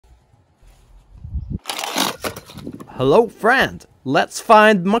Hello, friend. Let's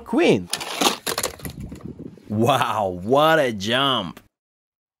find McQueen. Wow, what a jump.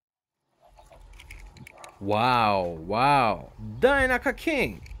 Wow. Dinoco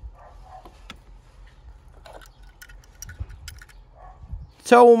King.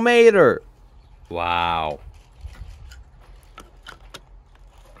 Tomato. Wow.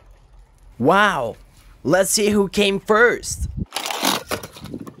 Let's see who came first.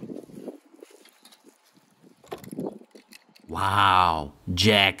 Wow,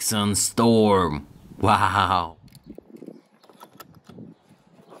 Jackson Storm. Wow.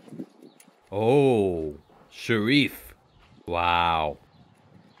 Oh, Sharif. Wow.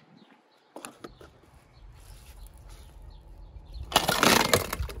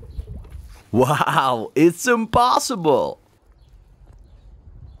 Wow, it's impossible.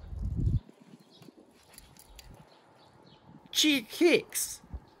 Hicks.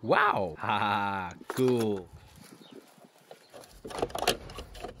 Wow. Haha, cool.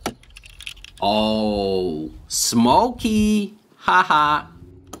 Oh, Smokey. Haha.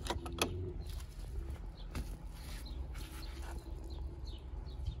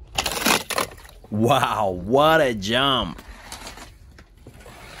 Wow, what a jump.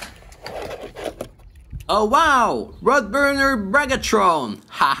 Oh wow, Rodburner Bragatron.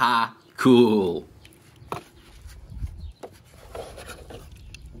 Haha, cool.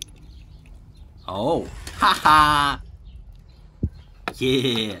 Oh, haha.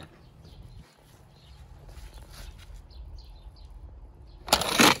 Yeah.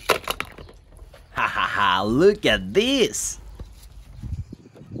 Haha, look at this.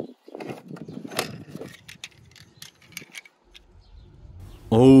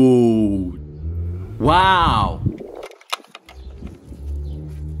 Oh, wow.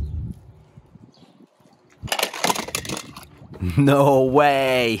 No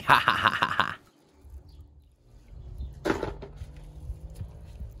way. Ha ha ha ha.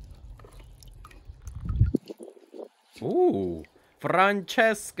 Ooh,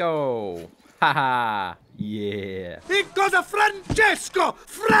 Francesco. Haha, yeah. It goes a Francesco!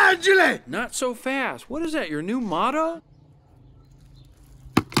 Fragile! Not so fast. What is that, your new motto?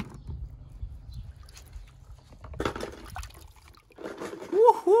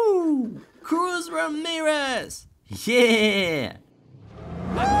 Woohoo! Cruz Ramirez! Yeah!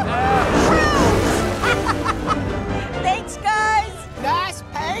 Thanks, guys! Nice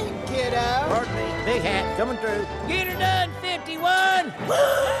paint, kiddo. Pardon me, big hat coming through. Get her done, 51.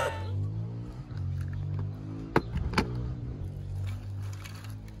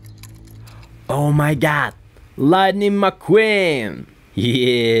 Oh my god! Lightning McQueen!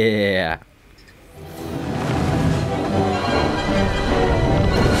 Yeah!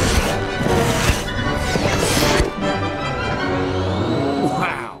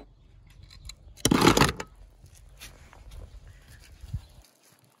 Wow.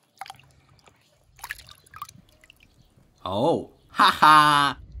 Oh,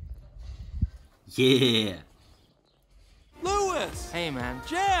 haha! Yeah! Lewis! Hey, man.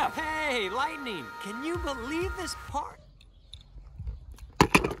 Jeff! Hey, Lightning. Can you believe this part?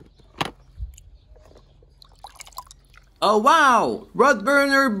 Oh wow!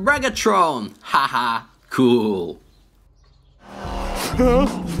 Rodburner Bragatron! Haha, cool!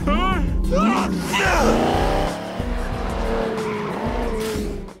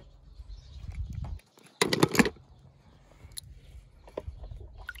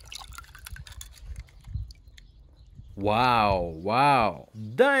 Wow!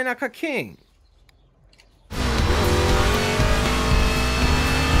 Dinoco King!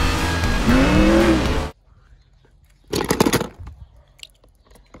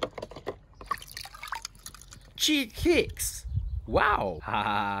 Hicks! Wow!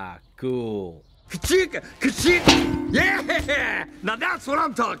 Haha, cool! Kachika! Kachika! Yeah! Now that's what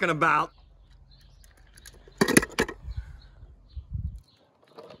I'm talking about.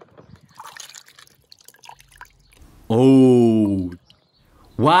 Oh!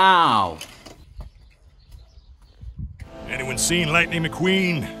 Wow! Anyone seen Lightning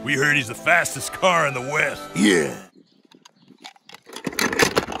McQueen? We heard he's the fastest car in the West. Yeah.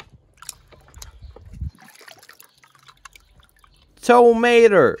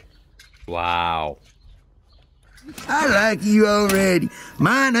 Tomato! Wow! I like you already.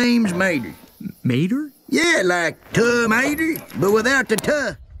 My name's Mater. Mater? Yeah, like tomato, but without the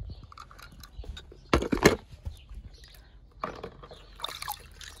tuh.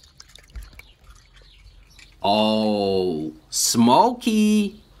 Oh,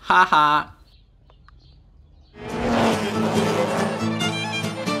 Smokey! Haha!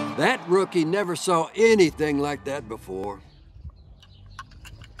 That rookie never saw anything like that before.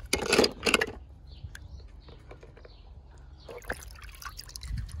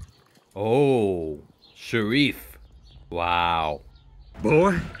 Oh, Sharif. Wow.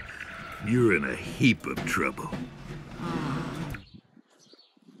 Boy, you're in a heap of trouble.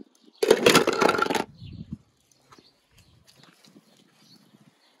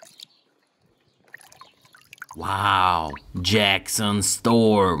 Wow. Jackson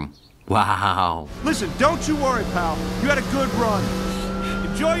Storm. Wow. Listen, don't you worry, pal. You had a good run.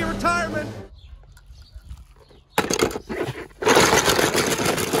 Enjoy your retirement.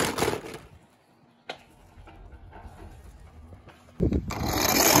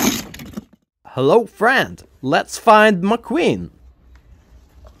 Hello, friend. Let's find McQueen.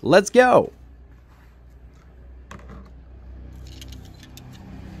 Let's go.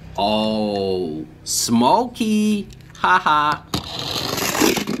 Oh, Smokey. Haha.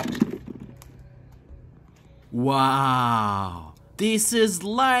 Wow. This is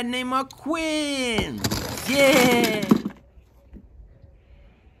Lightning McQueen. Yeah.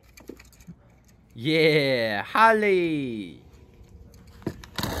 Yeah, Holly.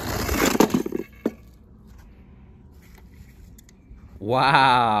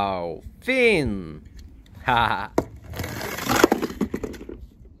 Wow, Finn! Ha!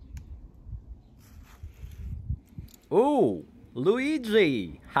 Oh,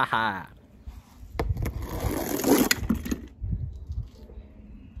 Luigi! Haha!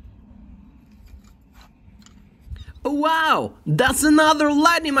 Oh, wow! That's another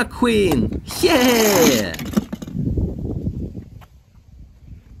Lightning McQueen! Yeah!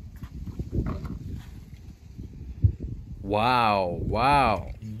 Wow,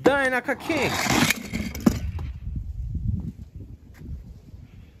 wow. Dinoco King.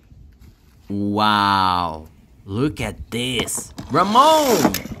 Wow. Look at this.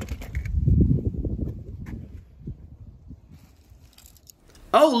 Ramon.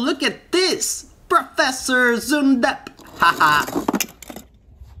 Oh, look at this. Professor Zundap. Haha.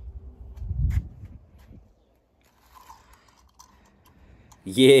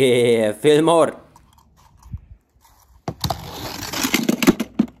 Yeah, Fillmore.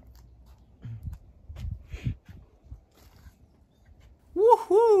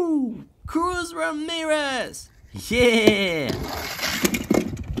 Woohoo! Cruz Ramirez! Yeah!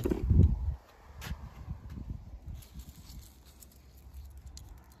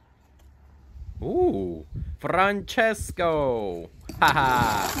 Ooh, Francesco!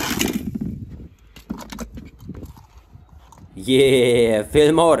 Haha! Yeah,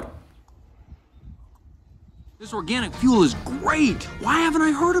 Fillmore! This organic fuel is great. Why haven't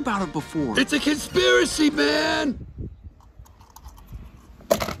I heard about it before? It's a conspiracy, man!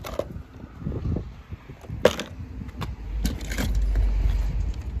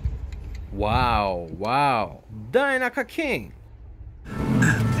 Wow, wow. Dinoco King!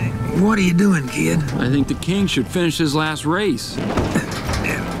 What are you doing, kid? I think the king should finish his last race.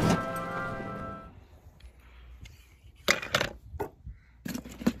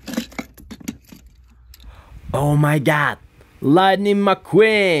 Oh my god! Lightning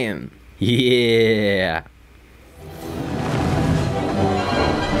McQueen! Yeah!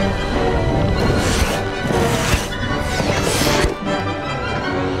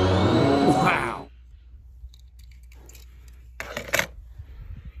 Wow.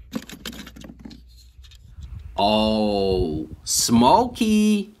 Oh,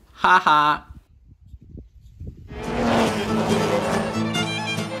 Smokey! Haha!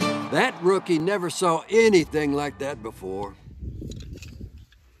 That rookie never saw anything like that before.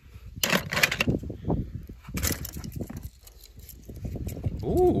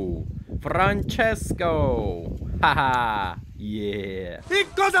 Ooh, Francesco! Haha! Yeah!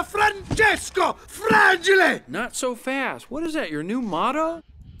 It goes a Francesco! Fragile! Not so fast. What is that, your new motto?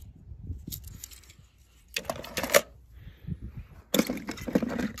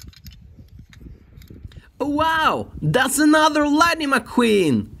 Oh, wow! That's another Lightning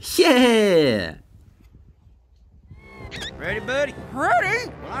McQueen! Yeah! Ready, buddy?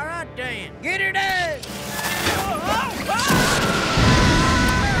 Ready? Well, all right, then. Get her done!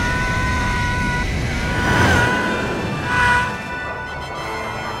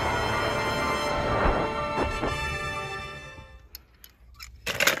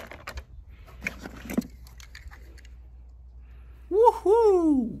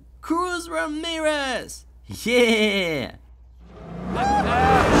 Woohoo! Cruz Ramirez! Yeah!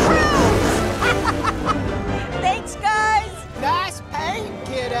 Thanks, guys! Nice paint,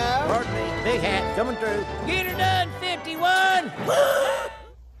 kiddo! Pardon me, big hat coming through. Get her done, 51!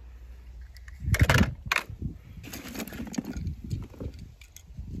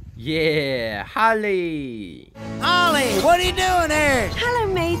 Yeah! Holly! Ollie, what are you doing there? Hello,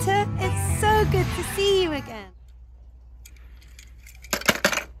 Mater. It's so good to see you again.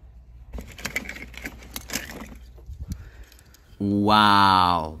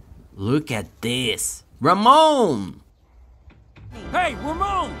 Wow, look at this. Ramon! Hey,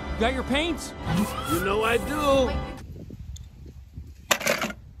 Ramon! Got your paints? You know I do.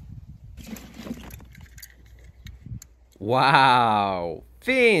 Wow,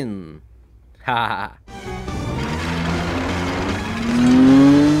 Finn! Haha.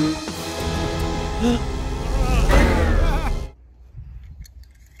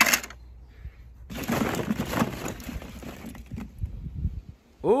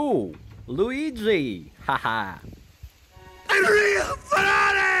 Oh, Luigi! Haha. Enrico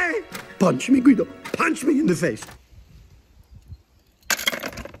Ferrari! Punch me, Guido. Punch me in the face.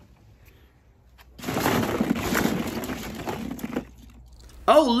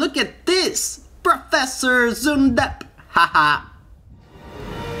 Oh, look at this! Professor Zundap! Haha.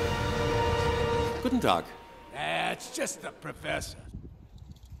 Guten Tag. That's just the professor.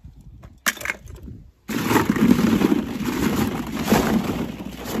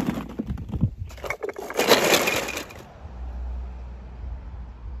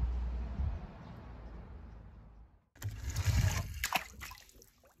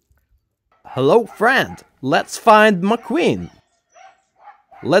 Hello, friend. Let's find McQueen.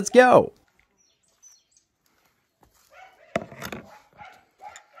 Let's go.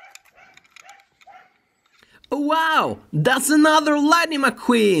 Oh, wow, that's another Lightning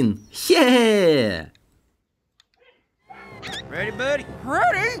McQueen. Yeah. Ready, buddy?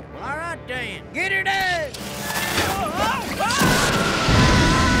 Ready? Well, all right then. Get her done!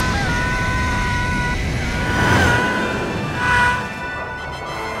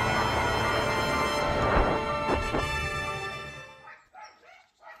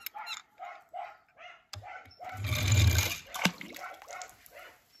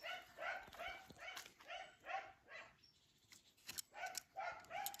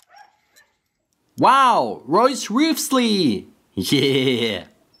 Wow, Royce Reevesley. Yeah,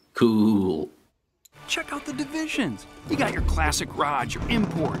 cool. Check out the divisions. You got your classic rods, your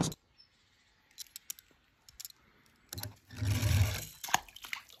imports.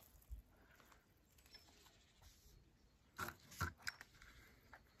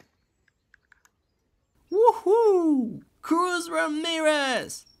 Woohoo! Cruz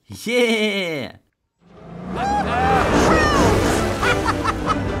Ramirez. Yeah.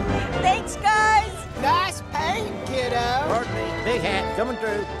 Thanks, guys! Nice paint, kiddo! Pardon me, big hat coming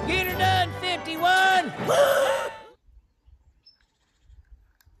through. Get her done, 51!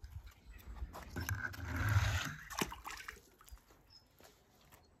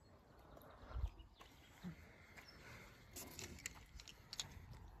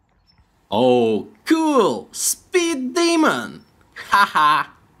 Oh, cool! Speed Demon! Haha!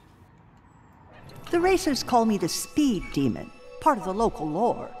 The racers call me the Speed Demon, part of the local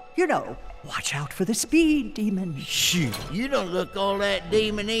lore. You know, watch out for the Speed Demon. Shoot, you don't look all that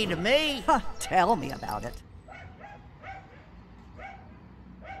demon-y to me. Ha, tell me about it.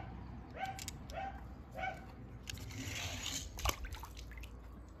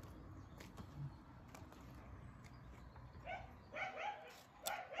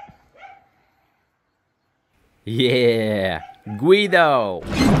 Yeah, Guido.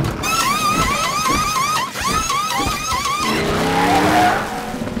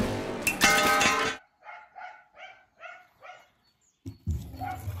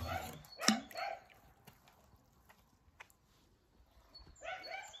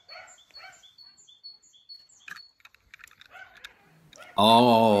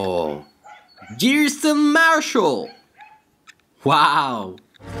 Oh, Gerson Marshall. Wow.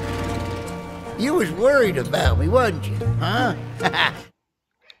 You was worried about me, wasn't you? Huh?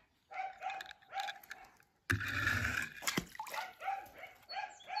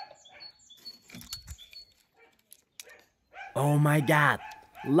 Oh my god,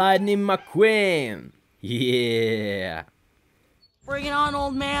 Lightning McQueen. Yeah. Bring it on,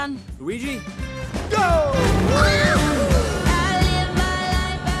 old man. Luigi?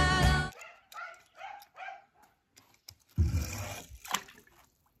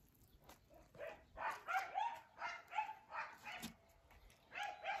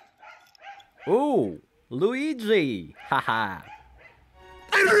 Oh, Luigi. Haha.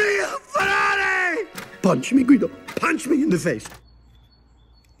 Enrico Ferrari! Punch me, Guido. Punch me in the face.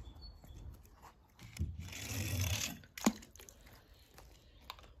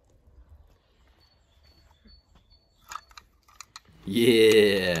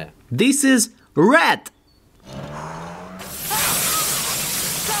 Yeah. This is Red.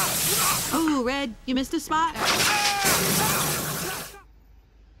 Oh, Red, you missed a spot.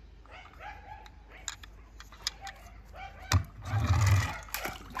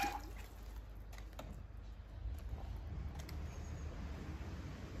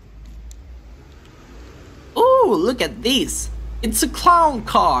 Ooh, look at this. It's a clown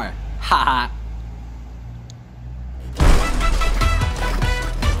car. Haha.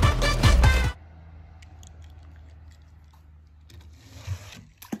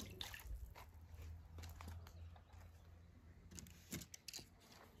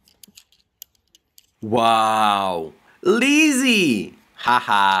 Wow. Lizzie.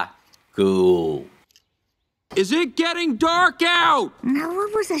 Haha. Cool. Is it getting dark out? Now,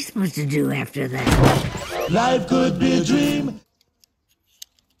 what was I supposed to do after that? Life could be a dream.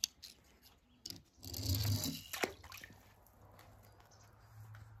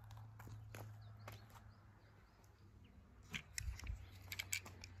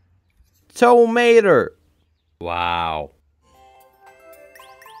 Tomato. Wow.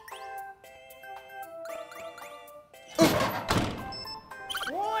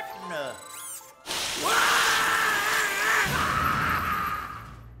 What in the...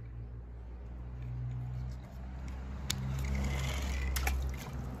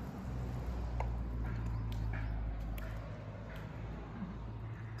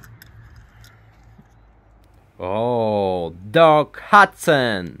 Oh, Doc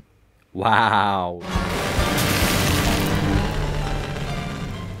Hudson. Wow.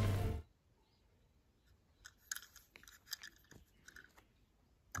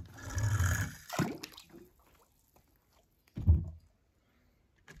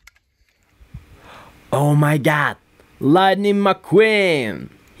 Oh my god. Lightning McQueen.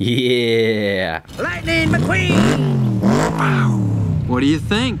 Yeah. Lightning McQueen! Wow. What do you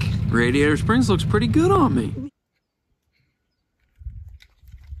think? Radiator Springs looks pretty good on me.